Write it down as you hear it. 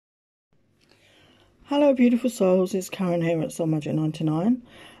Hello beautiful souls, it's Karen here at Soul Magic 99,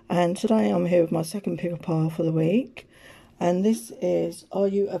 and today I'm here with my second pick of pile for the week, and this is, are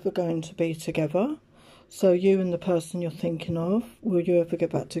you ever going to be together? So you and the person you're thinking of, will you ever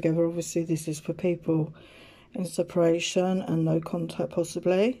get back together? Obviously this is for people in separation and no contact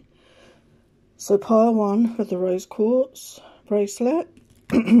possibly. So pile 1 with the rose quartz bracelet,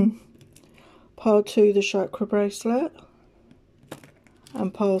 pile 2 the chakra bracelet,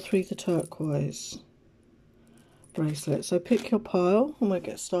 and pile 3 the turquoise bracelet. So pick your pile and we'll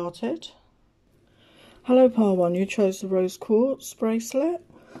get started. Hello pile 1, you chose the rose quartz bracelet.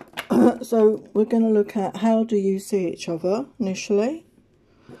 So we're going to look at how do you see each other initially.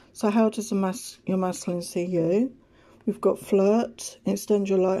 So how does your masculine see you? We've got flirt, extend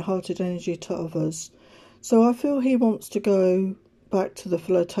your light-hearted energy to others. So I feel he wants to go back to the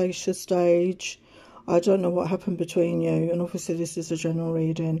flirtatious stage. I don't know what happened between you, and obviously this is a general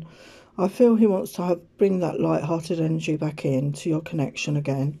reading. I feel he wants to bring that light-hearted energy back into your connection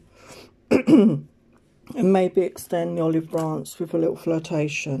again. And maybe extend the olive branch with a little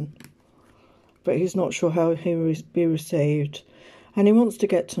flirtation. But he's not sure how he will be received. And he wants to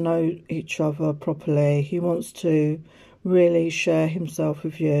get to know each other properly. He wants to really share himself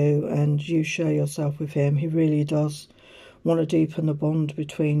with you and you share yourself with him. He really does want to deepen the bond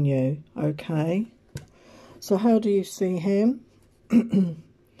between you, okay? So how do you see him?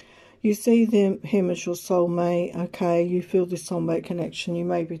 You see him as your soulmate, okay? You feel this soulmate connection. You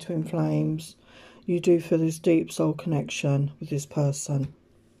may be twin flames. You do feel this deep soul connection with this person.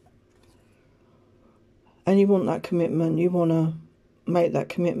 And you want that commitment. You want to make that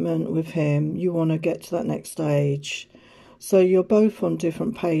commitment with him. You want to get to that next stage. So you're both on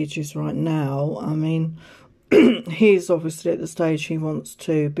different pages right now. I mean, he's obviously at the stage he wants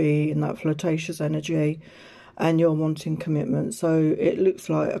to be in that flirtatious energy. And you're wanting commitment. So it looks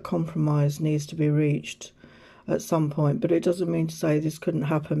like a compromise needs to be reached at some point. But it doesn't mean to say this couldn't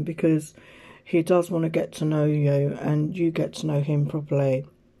happen, because he does want to get to know you and you get to know him properly.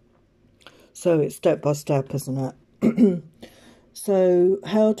 So it's step by step, isn't it? So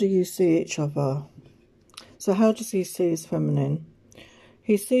how do you see each other? So how does he see his feminine?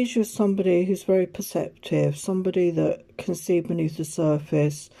 He sees you as somebody who's very perceptive, somebody that can see beneath the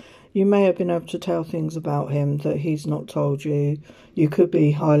surface. You may have been able to tell things about him that he's not told you. You could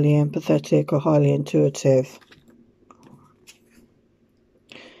be highly empathetic or highly intuitive.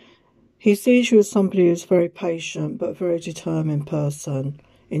 He sees you as somebody who's very patient but very determined person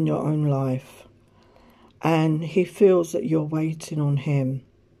in your own life. And he feels that you're waiting on him.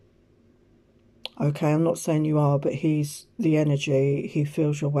 Okay, I'm not saying you are, but he's the energy. He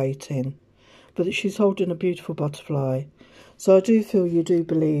feels you're waiting. But she's holding a beautiful butterfly. So I do feel you do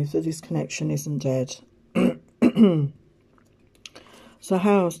believe that this connection isn't dead. So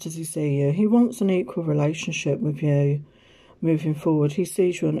how else does he see you? He wants an equal relationship with you moving forward. He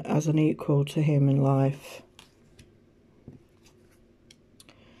sees you as an equal to him in life.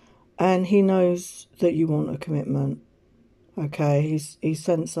 And he knows that you want a commitment. Okay, he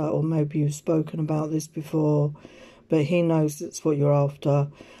sensed that, or maybe you've spoken about this before, but he knows it's what you're after.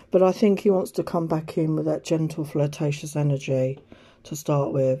 But I think he wants to come back in with that gentle, flirtatious energy to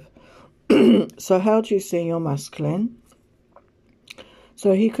start with. So how do you see your masculine?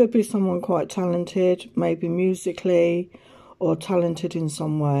 So he could be someone quite talented, maybe musically, or talented in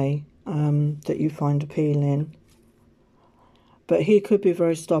some way that you find appealing. But he could be a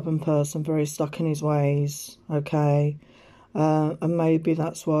very stubborn person, very stuck in his ways, okay? And maybe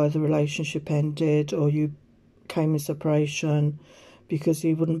that's why the relationship ended, or you came in separation, because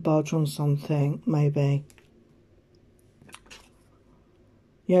he wouldn't budge on something, maybe.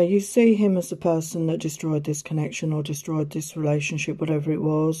 Yeah, you see him as the person that destroyed this connection or destroyed this relationship, whatever it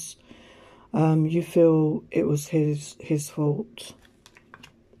was. You feel it was his fault.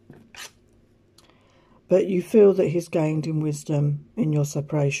 But you feel that he's gained in wisdom in your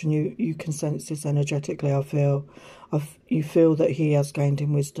separation. You can sense this energetically, I feel. You feel that he has gained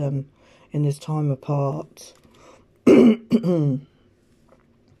in wisdom in this time apart.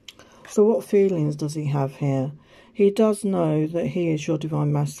 So what feelings does he have here? He does know that he is your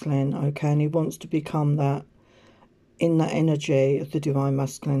divine masculine, okay, and he wants to become that, in that energy of the divine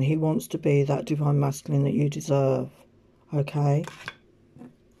masculine. He wants to be that divine masculine that you deserve, okay?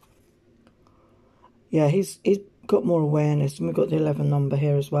 Yeah, he's got more awareness, and we've got the 11 number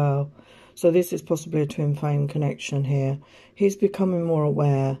here as well. So this is possibly a twin flame connection here. He's becoming more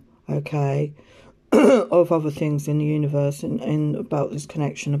aware, okay, of other things in the universe and about this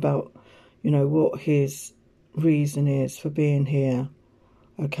connection, about, you know, what his reason is for being here,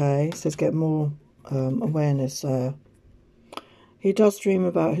 okay? So let's get more awareness there. He does dream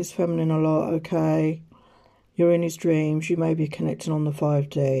about his feminine a lot, okay? You're in his dreams. You may be connecting on the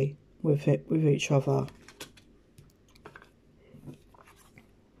 5D with each other.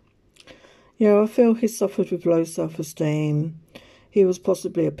 Yeah, I feel he suffered with low self-esteem. He was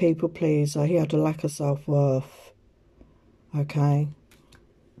possibly a people pleaser. He had a lack of self-worth. Okay.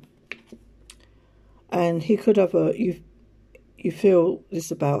 And he could have you feel this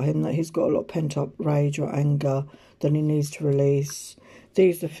about him, that he's got a lot of pent-up rage or anger that he needs to release.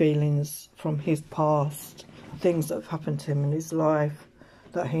 These are feelings from his past, things that have happened to him in his life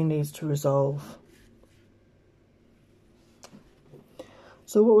that he needs to resolve.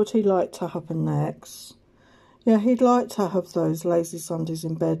 So what would he like to happen next? Yeah, he'd like to have those lazy Sundays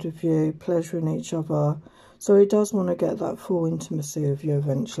in bed with you, pleasuring each other. So he does want to get that full intimacy with you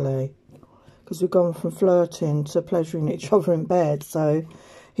eventually. Because we've gone from flirting to pleasuring each other in bed. So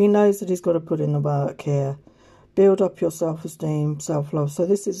he knows that he's got to put in the work here. Build up your self-esteem, self-love. So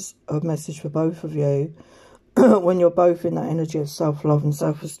this is a message for both of you. When you're both in that energy of self-love and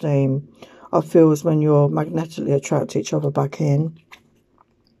self-esteem, I feel is when you're magnetically attract each other back in.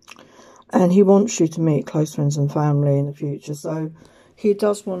 And he wants you to meet close friends and family in the future. So he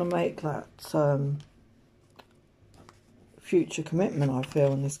does want to make that future commitment, I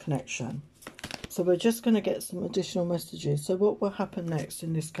feel, in this connection. So we're just going to get some additional messages. So what will happen next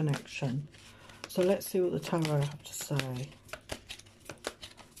in this connection? So let's see what the tarot have to say.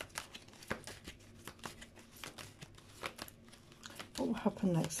 What will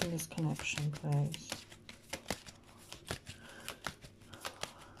happen next in this connection, please?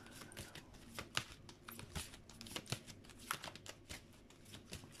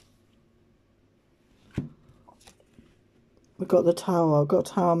 We've got the Tower. I've got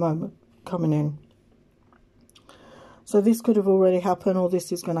a Tower moment coming in. So this could have already happened, or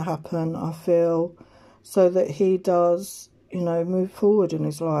this is going to happen, I feel, so that he does, you know, move forward in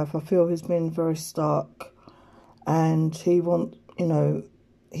his life. I feel he's been very stuck, and he wants, you know,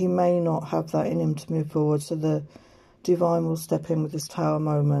 he may not have that in him to move forward, so the Divine will step in with this Tower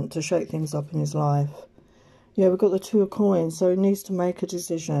moment to shake things up in his life. Yeah, we've got the Two of Coins, so he needs to make a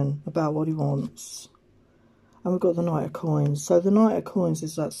decision about what he wants. And we've got the Knight of Coins. So the Knight of Coins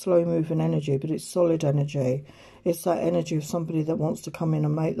is that slow-moving energy, but it's solid energy. It's that energy of somebody that wants to come in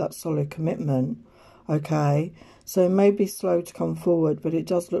and make that solid commitment, okay? So it may be slow to come forward, but it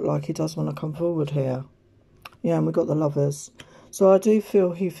does look like he does want to come forward here. Yeah, and we've got the Lovers. So I do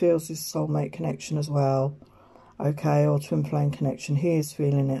feel he feels this soulmate connection as well, okay, or twin flame connection. He is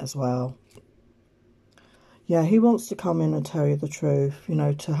feeling it as well. Yeah, he wants to come in and tell you the truth, you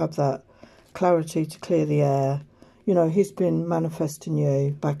know, to have that clarity, to clear the air. You know, he's been manifesting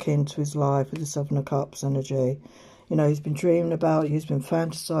you back into his life with the Seven of Cups energy. You know, he's been dreaming about you, he's been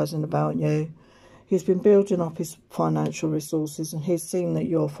fantasizing about you. He's been building up his financial resources, and he's seen that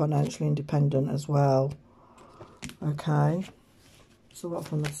you're financially independent as well. Okay. So what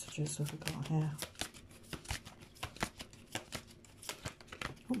other messages have we got here?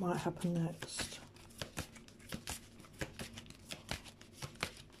 What might happen next?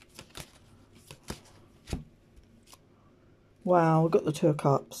 Wow, we've got the Two of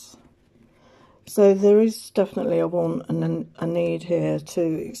Cups. So there is definitely a want and a need here to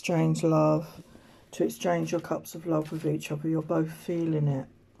exchange love, to exchange your cups of love with each other. You're both feeling it.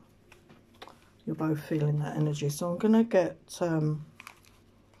 You're both feeling that energy. So I'm going to get a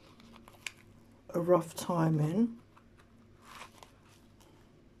rough timing.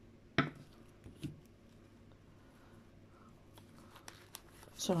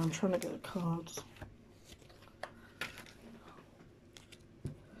 So I'm trying to get the cards.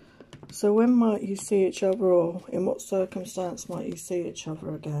 So when might you see each other, or in what circumstance might you see each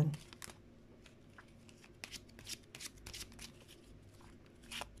other again?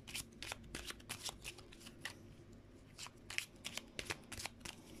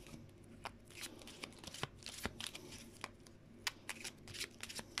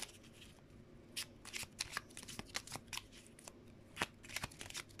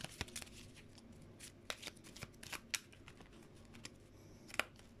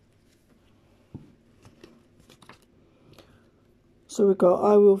 So we've got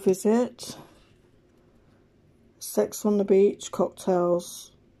I will visit, sex on the beach,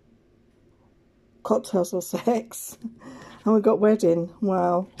 cocktails or sex, and we've got wedding.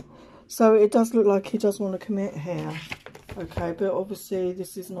 Wow. So it does look like he does want to commit here. Okay, but obviously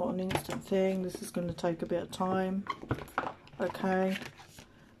this is not an instant thing. This is going to take a bit of time. Okay,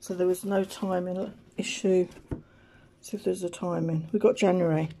 so there was no timing issue. See if there's a timing. We've got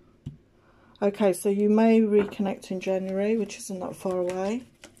January. Okay, so you may reconnect in January, which isn't that far away.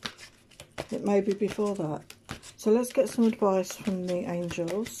 It may be before that. So let's get some advice from the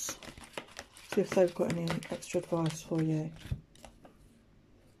angels. See if they've got any extra advice for you.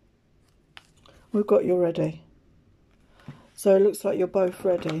 We've got you ready. So it looks like you're both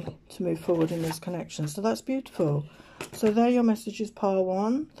ready to move forward in this connection. So that's beautiful. So there are your messages, pile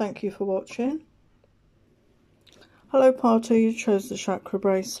 1. Thank you for watching. Hello, pile 2. You chose the chakra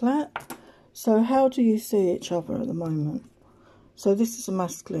bracelet. So how do you see each other at the moment? So this is a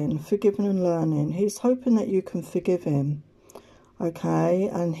masculine, forgiving and learning. He's hoping that you can forgive him, okay,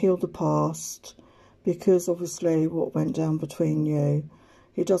 and heal the past, because obviously what went down between you,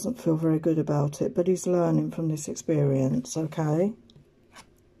 he doesn't feel very good about it, but he's learning from this experience, okay?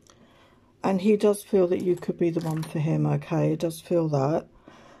 And he does feel that you could be the one for him, okay? He does feel that.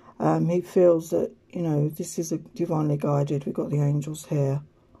 He feels that, you know, this is a divinely guided. We've got the angels here.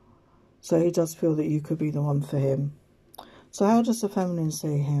 So he does feel that you could be the one for him. So how does the feminine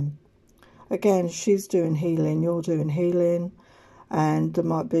see him? Again, she's doing healing, you're doing healing, and there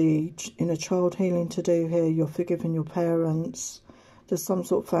might be inner child healing to do here. You're forgiving your parents. There's some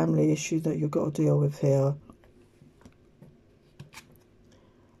sort of family issue that you've got to deal with here.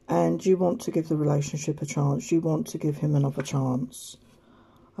 And you want to give the relationship a chance. You want to give him another chance.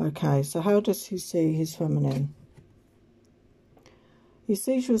 Okay, so how does he see his feminine? He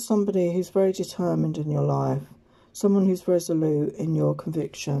sees you as somebody who's very determined in your life. Someone who's resolute in your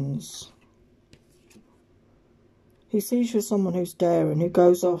convictions. He sees you as someone who's daring, who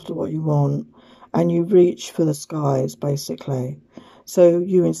goes after what you want, and you reach for the skies, basically. So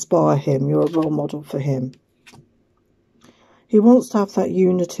you inspire him, you're a role model for him. He wants to have that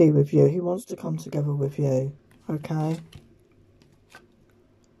unity with you, he wants to come together with you, okay?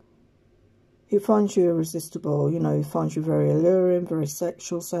 He finds you irresistible, you know, he finds you very alluring, very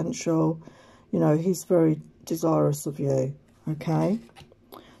sexual, sensual. You know, he's very desirous of you, okay?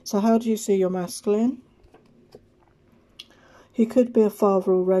 So how do you see your masculine? He could be a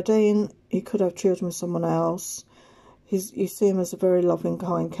father already, and he could have children with someone else. You see him as a very loving,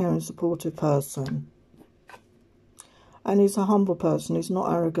 kind, caring, supportive person. And he's a humble person, he's not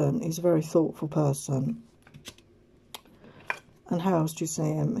arrogant, he's a very thoughtful person. And how else do you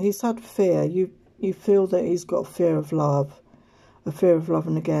see him? He's had fear. You feel that he's got a fear of love. A fear of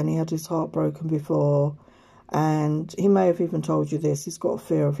loving again. He had his heart broken before. And he may have even told you this. He's got a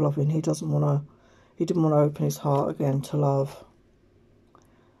fear of loving. He didn't want to open his heart again to love.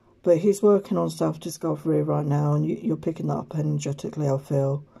 But he's working on self-discovery right now. And you're picking that up energetically, I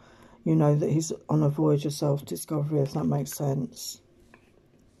feel. You know that he's on a voyage of self-discovery, if that makes sense.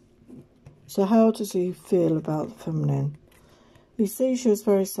 So how does he feel about the feminine? He sees you as a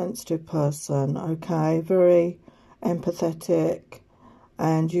very sensitive person, okay? Very empathetic,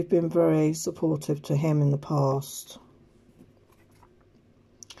 and you've been very supportive to him in the past.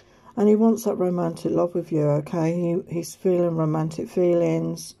 And he wants that romantic love with you, okay? He's feeling romantic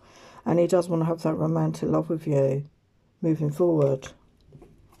feelings, and he does want to have that romantic love with you moving forward.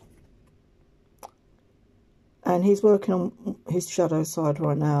 And he's working on his shadow side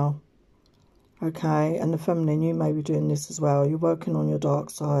right now. Okay, and the feminine, you may be doing this as well. You're working on your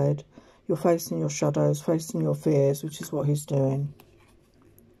dark side. You're facing your shadows, facing your fears, which is what he's doing.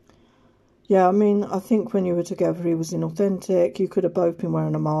 Yeah, I mean, I think when you were together, he was inauthentic. You could have both been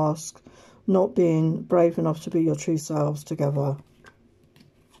wearing a mask, not being brave enough to be your true selves together.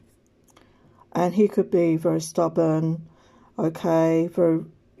 And he could be very stubborn, okay, very,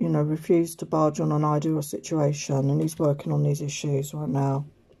 you know, refuse to barge on an idea or situation. And he's working on these issues right now.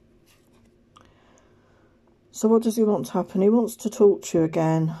 So what does he want to happen? He wants to talk to you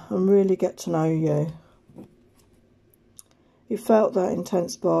again and really get to know you. He felt that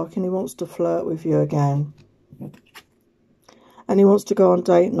intense spark and he wants to flirt with you again. And he wants to go on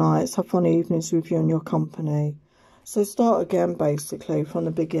date nights, have fun evenings with you in your company. So start again, basically, from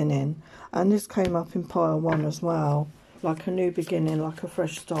the beginning. And this came up in pile 1 as well. Like a new beginning, like a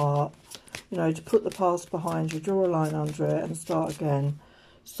fresh start. You know, to put the past behind you, draw a line under it and start again.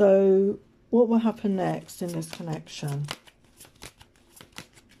 So what will happen next in this connection?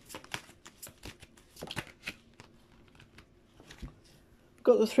 We've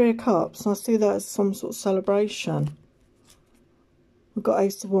got the 3 of Cups. I see that as some sort of celebration. We've got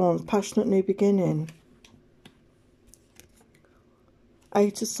Ace of Wands, passionate new beginning.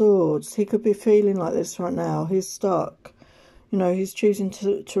 8 of Swords. He could be feeling like this right now. He's stuck. You know, he's choosing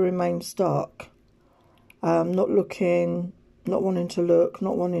to remain stuck. Not looking, not wanting to look,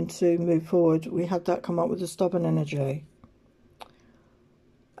 not wanting to move forward. We had that come up with the stubborn energy.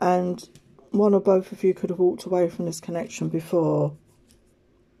 And one or both of you could have walked away from this connection before.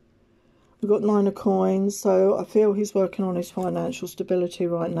 We've got 9 of Coins, so I feel he's working on his financial stability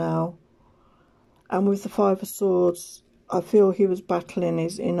right now. And with the Five of Swords, I feel he was battling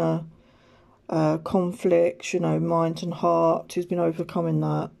his inner conflicts, you know, mind and heart. He's been overcoming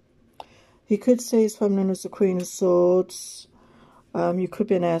that. He could see his feminine as the Queen of Swords. You could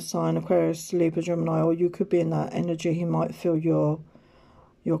be an air sign, Aquarius, Libra, Gemini, or you could be in that energy. He might feel you're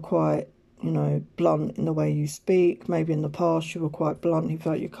quite, you know, blunt in the way you speak. Maybe in the past you were quite blunt. He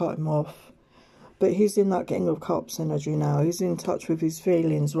felt you cut him off. But he's in that King of Cups energy now. He's in touch with his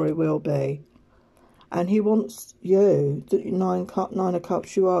feelings, or he will be. And he wants you, the Nine of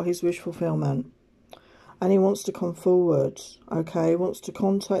Cups, you are his wish fulfillment. And he wants to come forward, okay? He wants to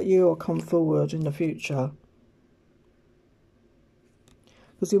contact you or come forward in the future.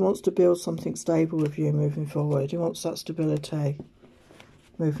 Because he wants to build something stable with you moving forward. He wants that stability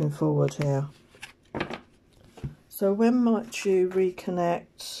moving forward here. So when might you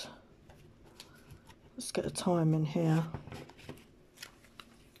reconnect? Let's get a time in here.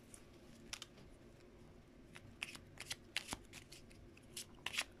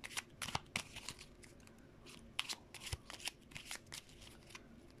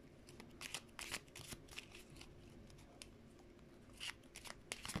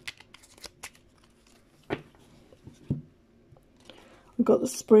 We've got the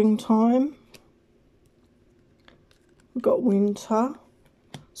springtime, we've got winter,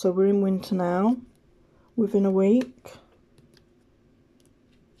 so we're in winter now, within a week.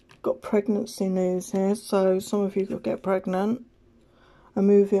 Got pregnancy news here, so some of you could get pregnant, a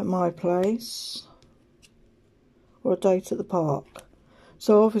movie at my place, or a date at the park.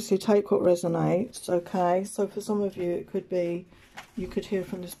 So obviously take what resonates, okay? So for some of you it could be, you could hear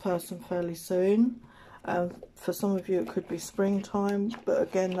from this person fairly soon. For some of you it could be springtime, but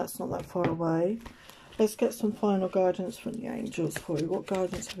again that's not that far away. Let's get some final guidance from the angels for you. What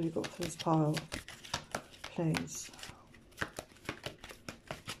guidance have you got for this pile, please?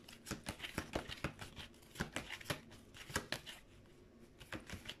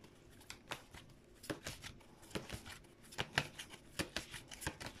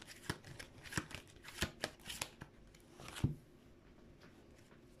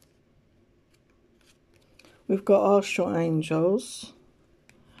 We've got ask your angels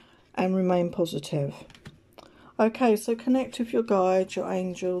and remain positive. Okay, so connect with your guides, your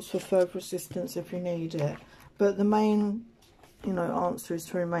angels, for further assistance if you need it. But the main, you know, answer is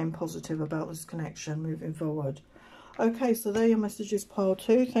to remain positive about this connection moving forward. Okay, so there are your messages, pile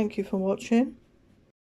 2. Thank you for watching.